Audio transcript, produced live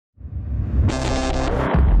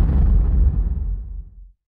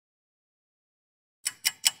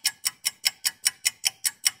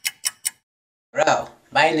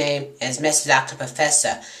My name is Misterdoctor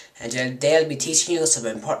Professor, and today I'll be teaching you some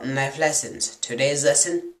important life lessons. Today's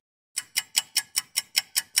lesson: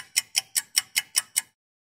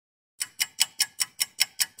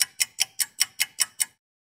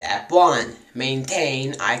 Step 1.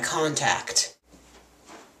 Maintain eye contact.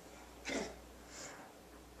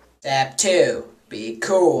 Step 2. Be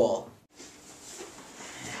cool.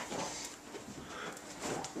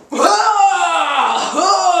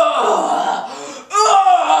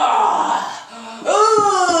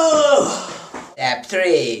 Step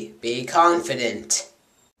 3. Be confident.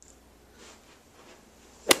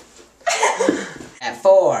 Step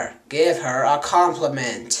 4. Give her a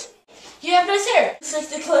compliment. You have nice hair. It's like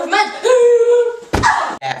the color of mud.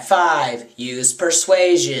 Step 5. Use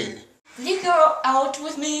persuasion. Will you go out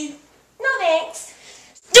with me? No thanks.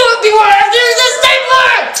 Do it before I have to use the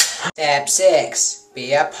stapler! Step 6.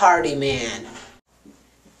 Be a party man.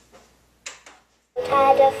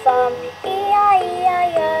 Had a farm,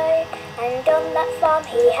 E-I-E-I-O, and on that farm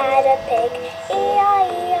he had a pig,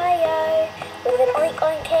 E-I-E-I-O, with an oink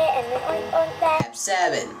oink here and an oink oink there. Step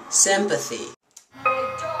 7. Sympathy. My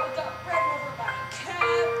dog got run over by a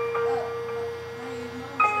cab. My mom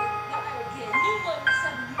said that I would get a new one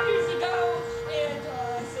 7 years ago, and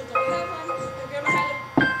I still don't have one. My grandma had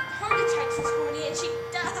a heart attack this morning and she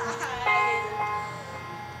died.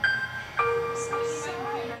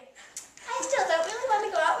 Sorry. I still don't really want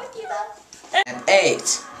to go out with you though. Step 8.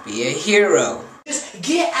 Be a hero. Just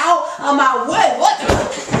get out of my way. What the?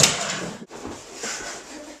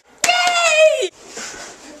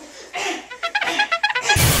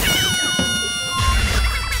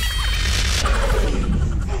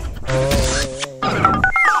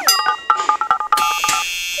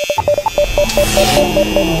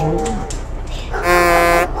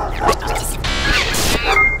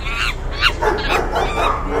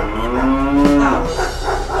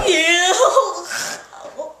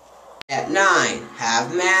 Step 9.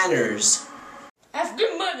 Have manners. Have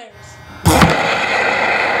good manners.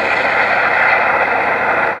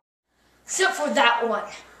 Except for that one.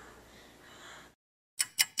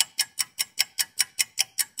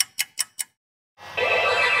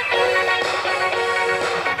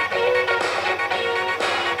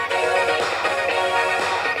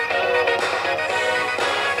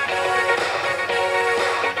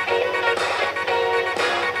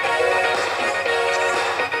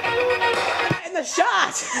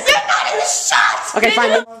 Shot! You're not in the shot! Okay,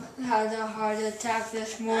 fine. Had a heart attack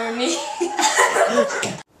this morning.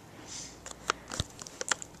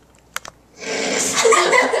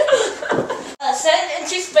 Sent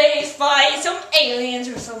into space by some aliens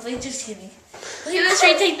or something. Just kidding. Okay, let's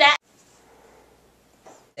retake that.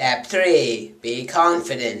 Step 3. Be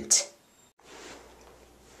confident.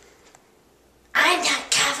 I'm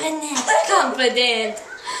not confident. Confident.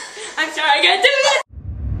 I'm sorry, I gotta do it.